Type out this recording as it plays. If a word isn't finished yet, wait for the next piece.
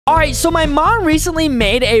All right, so my mom recently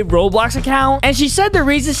made a Roblox account, and she said the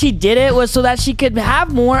reason she did it was so that she could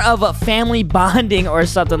have more of a family bonding or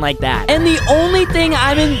something like that. And the only thing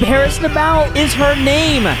I'm embarrassed about is her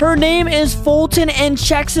name. Her name is Foltyn and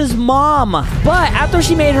Chex' mom. But after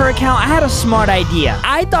she made her account, I had a smart idea.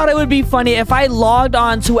 I thought it would be funny if I logged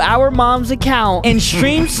on to our mom's account and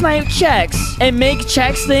stream snipe Chex and make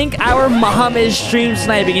Chex think our mom is stream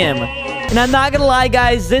sniping him. And I'm not gonna lie,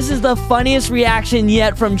 guys, this is the funniest reaction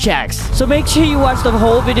yet from Chex. So make sure you watch the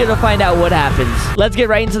whole video to find out what happens. Let's get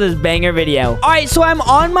right into this banger video. All right, so I'm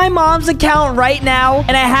on my mom's account right now,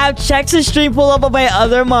 and I have Chex' stream pull up on my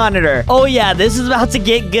other monitor. Oh yeah, this is about to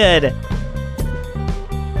get good.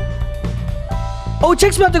 Oh,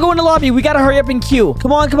 Check's about to go in the lobby. We gotta hurry up and queue.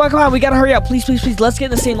 Come on, come on, come on. We gotta hurry up. Please, please, please. Let's get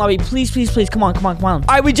in the same lobby. Please, please, please. Come on, come on, come on.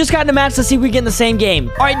 All right, we just got in a match. Let's see if we get in the same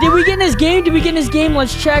game. All right, did we get in this game? Did we get in this game?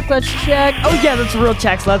 Let's check. Let's check. Oh, yeah, that's real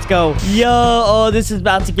Chex. Let's go. Yo, oh, this is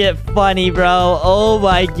about to get funny, bro. Oh,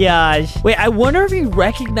 my gosh. Wait, I wonder if he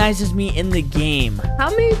recognizes me in the game.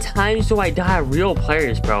 How many times do I die at real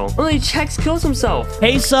players, bro? Only Chex kills himself.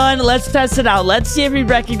 Hey, son, let's test it out. Let's see if he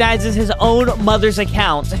recognizes his own mother's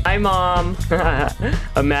account. Hi, Mom.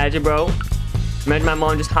 Imagine, bro. Imagine my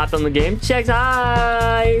mom just hopped on the game. Chex,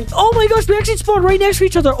 hi. Oh my gosh, we actually spawned right next to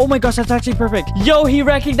each other. Oh my gosh, that's actually perfect. Yo, he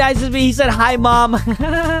recognizes me. He said, hi, Mom.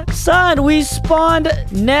 Son, we spawned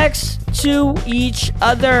next to each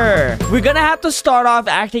other. We're gonna have to start off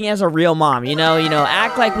acting as a real mom. You know,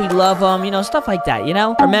 act like we love them. Stuff like that,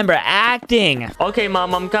 Remember, acting. Okay,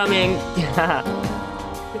 Mom, I'm coming.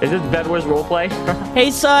 Is this Bedwars roleplay? Hey,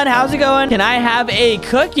 son, how's it going? Can I have a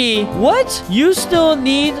cookie? What? You still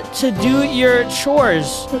need to do your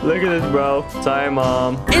chores. Look at this, bro. Sorry,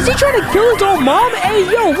 Mom. Is he trying to kill his own mom?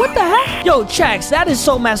 Hey, yo, what the heck? Yo, Chex, that is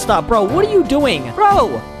so messed up, bro. What are you doing?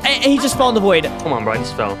 Bro, he just fell in the void. Come on, bro. I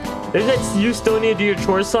just fell. Is it you still need to do your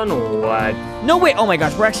chores, son? What? No, wait. Oh, my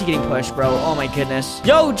gosh. We're actually getting pushed, bro. Oh, my goodness.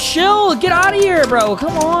 Yo, chill. Get out of here, bro.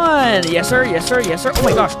 Come on. Yes, sir. Yes, sir. Yes, sir. Oh,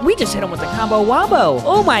 my gosh. We just hit him with a combo wombo.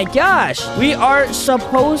 Oh, my gosh. We are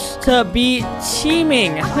supposed to be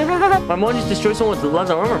teaming. My mom just destroyed someone with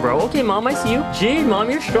leather armor, bro. Okay, Mom. I see you. Geez, Mom.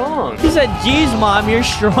 You're strong. He said, geez, Mom. You're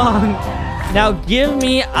strong. Now give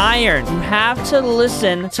me iron. You have to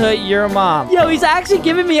listen to your mom. Yo, he's actually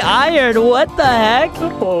giving me iron. What the heck?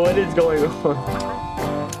 Oh, what is going on?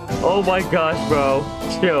 Oh my gosh, bro.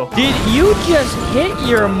 Chill. Did you just hit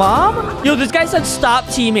your mom? Yo, this guy said stop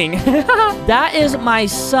teaming. That is my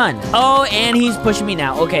son. Oh, and he's pushing me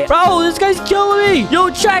now. Okay. Bro, this guy's killing me. Yo,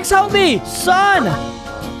 Chex, help me. Son,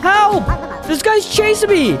 help. This guy's chasing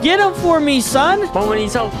me. Get him for me, son. Mom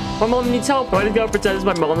needs help. My mom needs help. I just gotta pretend it's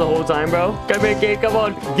my mom the whole time, bro. Come here, kid. Come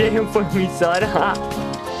on. Get him for me, son.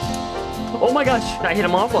 Oh my gosh. I hit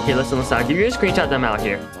him off. Okay, listen. I'll give you a screenshot that I'm out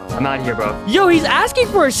here. I'm out of here, bro. Yo, he's asking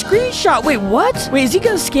for a screenshot. Wait, what? Wait, is he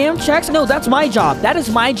gonna scam Chex? No, that's my job. That is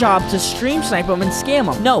my job to stream snipe him and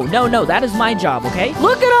scam him. No, no, no. That is my job, okay?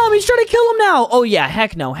 Look at him. He's trying to kill him now. Oh, yeah.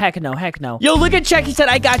 Heck no. Heck no. Heck no. Yo, look at Chex. He said,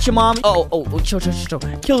 I got you, Mom. Oh, chill.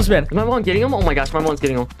 Kill this man. Is my mom getting him? Oh my gosh, my mom's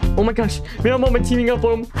getting him. Oh my gosh. Me and my mom are teaming up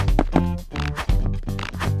on him.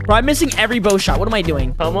 Bro, I'm missing every bow shot. What am I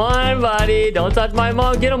doing? Come on, buddy. Don't touch my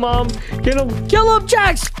mom. Get him, Mom. Get him. Kill him,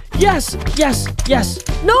 Chex. Yes.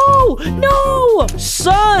 No,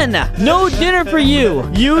 son. No dinner for you.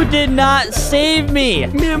 You did not save me.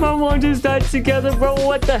 Me and my mom just died together, bro.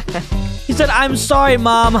 What the heck? He said, I'm sorry,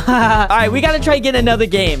 Mom. All right, we got to try getting another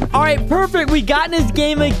game. All right, perfect. We got in this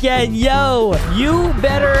game again. Yo, you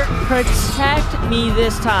better protect me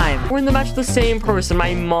this time. We're in the match with the same person,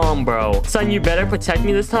 my mom, bro. Son, you better protect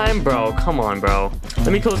me this time, bro. Come on, bro.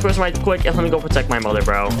 Let me kill this person right quick and let me go protect my mother,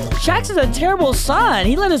 bro. Chex is a terrible son.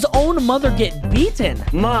 He let his own mother get beaten.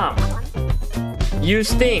 Mom, you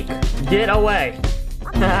stink. Get away.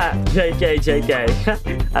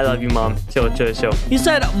 JK. I love you, Mom. Chill. He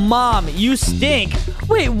said, Mom, you stink.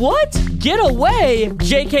 Wait, what? Get away.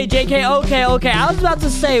 JK. Okay. I was about to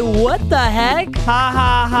say, what the heck?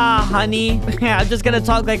 Ha, honey. I'm just gonna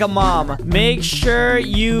talk like a mom. Make sure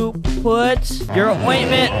you put your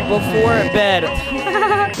ointment before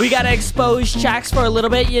bed. We gotta expose Chex for a little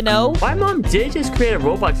bit, My mom did just create a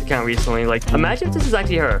Roblox account recently. Like, imagine if this is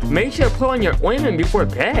actually her. Make sure to put on your ointment before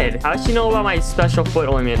bed. How does she know about my special foot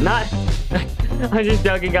ointment? Not I'm just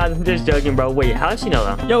joking, guys. I'm just joking, bro. Wait, how does she know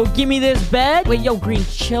that? Yo, give me this bed. Wait, yo, Green,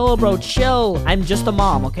 chill, bro, chill. I'm just a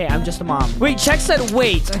mom, okay? I'm just a mom. Wait, Check said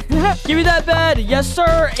wait. Give me that bed. Yes,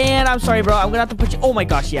 sir. And I'm sorry, bro. I'm gonna have to put you... Oh, my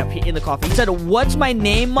gosh, yeah, in the coffee. He said, what's my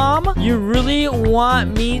name, Mom? You really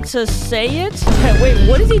want me to say it? Wait,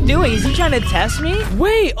 what is he doing? Is he trying to test me?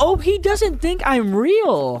 Wait, oh, he doesn't think I'm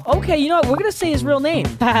real. Okay, you know what? We're gonna say his real name.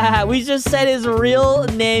 We just said his real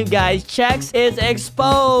name, guys. Chex is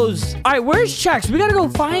exposed. All right, where's Chex? We gotta go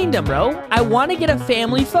find him, bro. I want to get a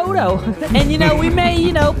family photo. And, you know, we may,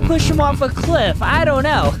 you know, push him off a cliff. I don't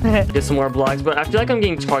know. Get some more blocks, but I feel like I'm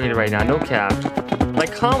getting targeted right now. No cap.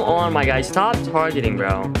 Like, come on, my guy. Stop targeting,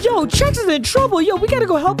 bro. Yo, Chex is in trouble. Yo, we gotta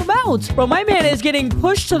go help him out. Bro, my man is getting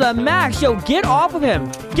pushed to the max. Yo, get off of him.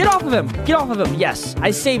 Get off of him. Get off of him. Yes,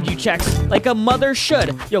 I saved you, Chex. Like a mother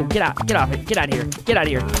should. Yo, get out. Get off it. Get out of here. Get out of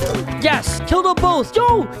here. Yes, kill them both.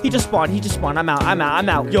 Yo, he just spawned. He just spawned. I'm out. I'm out. I'm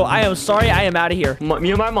out. Yo, I am sorry. I am out of here. Me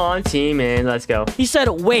and my mom team, man. Let's go. He said,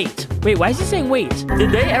 wait. Wait, why is he saying wait?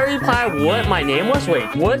 Did they ever reply what my name was?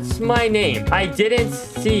 Wait, what's my name? I didn't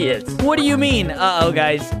see it. What do you mean? Uh-oh,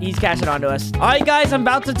 guys. He's catching on to us. All right, guys, I'm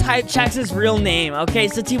about to type Chex's real name. Okay,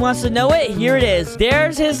 since he wants to know it, here it is.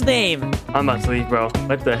 There's his name. I'm about to leave, bro.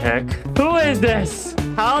 What the heck? Who is this?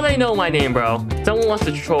 How do they know my name, bro? Someone wants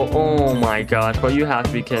to troll. Oh my gosh, bro. You have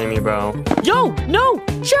to be kidding me, bro. Yo, no,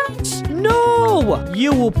 Chex, no.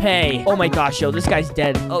 You will pay. Oh my gosh, yo, this guy's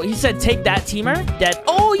dead. Oh, he said take that, teamer. Dead.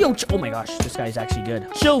 Oh, yo, oh my gosh, this guy's actually good.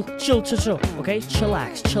 Chill, chill, chill, chill. Okay,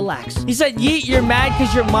 chillax, chillax. He said, yeet, you're mad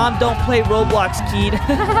because your mom don't play Roblox, kid.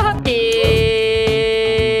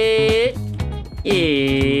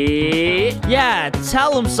 Yeah,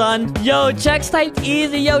 tell him, son. Yo, Chex typed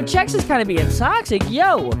easy. Yo, Chex is kind of being toxic.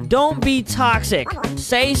 Yo, don't be toxic.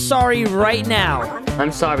 Say sorry right now.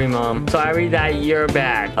 I'm sorry, Mom. Sorry that you're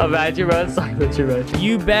bad. I'm bad, you're bad. Sorry that you're bad.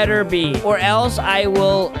 You better be, or else I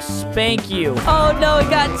will spank you. Oh, no, it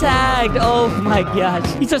got tagged. Oh, my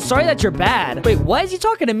gosh. He said, sorry that you're bad. Wait, what? Is he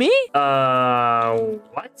talking to me?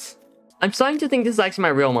 What? I'm starting to think this is actually my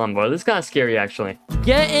real mom, bro. This is kind of scary, actually.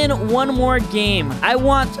 Get in one more game. I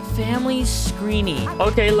want family screeny.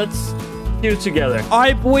 Okay, let's do it together. All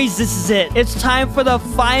right, boys, this is it. It's time for the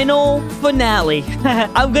final finale.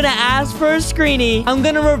 I'm gonna ask for a screeny. I'm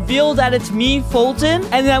gonna reveal that it's me, Foltyn,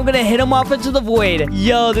 and then I'm gonna hit him off into the void.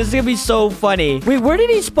 Yo, this is gonna be so funny. Wait, where did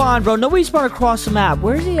he spawn, bro? Nobody spawned across the map.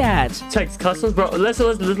 Where is he at? Check customs, bro.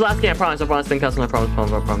 Listen, this last game. I promise. Then customs.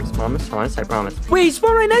 I promise. Wait, he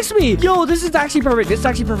spawned right next to me. Yo, this is actually perfect. This is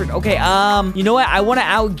actually perfect. Okay, you know what? I want to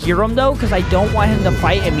outgear him, though, because I don't want him to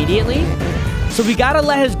fight immediately. So we gotta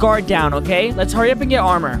let his guard down, okay? Let's hurry up and get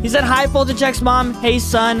armor. He said, hi, Foltyn Check's mom. Hey,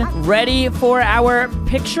 son. Ready for our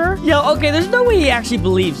picture? Yo, okay, there's no way he actually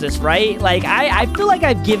believes this, right? Like, I feel like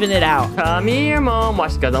I've given it out. Come here, Mom.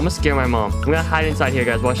 Watch this, guys. I'm gonna scare my mom. I'm gonna hide inside here,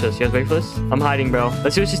 guys. Watch this. You guys ready for this? I'm hiding, bro.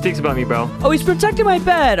 Let's see what she thinks about me, bro. Oh, he's protecting my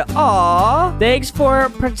bed. Aw. Thanks for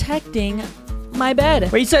protecting my bed.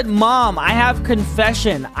 Wait, he said, Mom, I have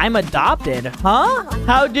confession. I'm adopted. Huh?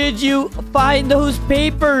 How did you find those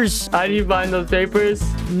papers? How do you find those papers?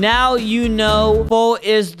 Now you know Fo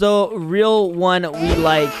is the real one we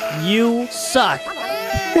like. You suck.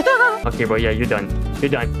 Okay, bro. Yeah, you're done. You're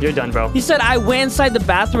done. You're done, bro. He said, I went inside the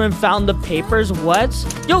bathroom and found the papers. What?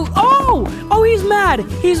 Yo, oh, he's mad.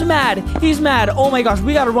 He's mad. He's mad. Oh my gosh,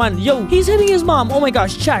 we gotta run. Yo, he's hitting his mom. Oh my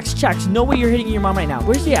gosh, Chex. No way you're hitting your mom right now.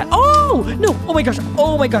 Where's he at? Oh, no. Oh my gosh.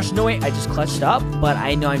 No way. I just clutched up, but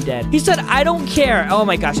I know I'm dead. He said, I don't care. Oh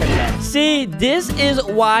my gosh, I'm dead. See, this is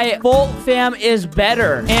why Volt Fam is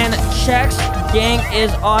better. And Chex gang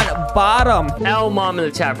is on bottom. L mom in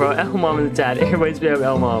the chat, bro. L mom in the chat. Everybody's better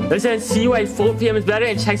L mom. They said, see why Volt Fam is better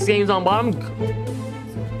and Chex gang is on bottom.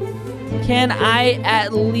 Can I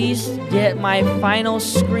at least get my final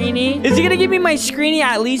screeny? Is he gonna give me my screeny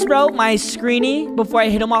at least, bro? My screeny before I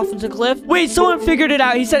hit him off into the cliff? Wait, someone figured it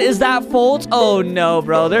out. He said, is that Folt? Oh, no,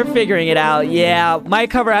 bro. They're figuring it out. Yeah, my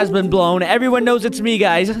cover has been blown. Everyone knows it's me,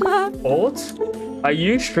 guys. Folt? Are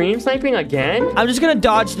you stream sniping again? I'm just gonna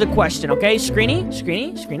dodge the question, okay?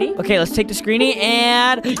 Screeny. Okay, let's take the screeny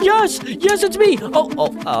and... Yes, it's me.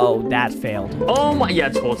 Oh, that failed. Oh my, yeah,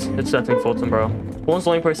 it's Folt. It's definitely Foltyn, bro. Foltyn's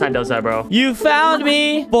the only person that does that, bro. You found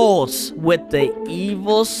me, Folt, with the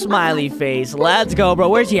evil smiley face. Let's go, bro.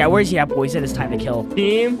 Where's he at, boys? It is time to kill.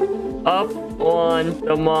 Team up on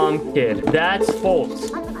the mom kid. That's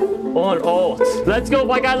Folt. On ult. Let's go,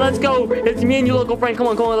 my guy. Let's go. It's me and you, local friend. Come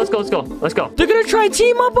on. Let's go. They're gonna try and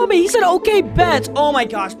team up on me. He said, okay, bet. Oh my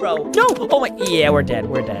gosh, bro. No. Oh my. Yeah, we're dead.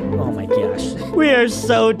 Oh my gosh. We are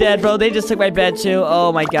so dead, bro. They just took my bed too.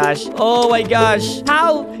 Oh my gosh.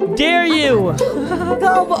 How dare you?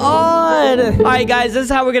 Come on. good. All right, guys, this is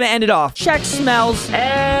how we're gonna end it off. Check smells.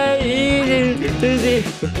 Hey, easy.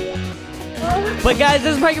 But guys,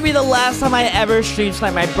 this is probably gonna be the last time I ever stream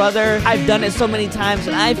Snipe my brother. I've done it so many times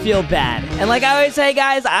and I feel bad. And like I always say,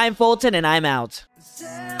 guys, I'm Foltyn and I'm out.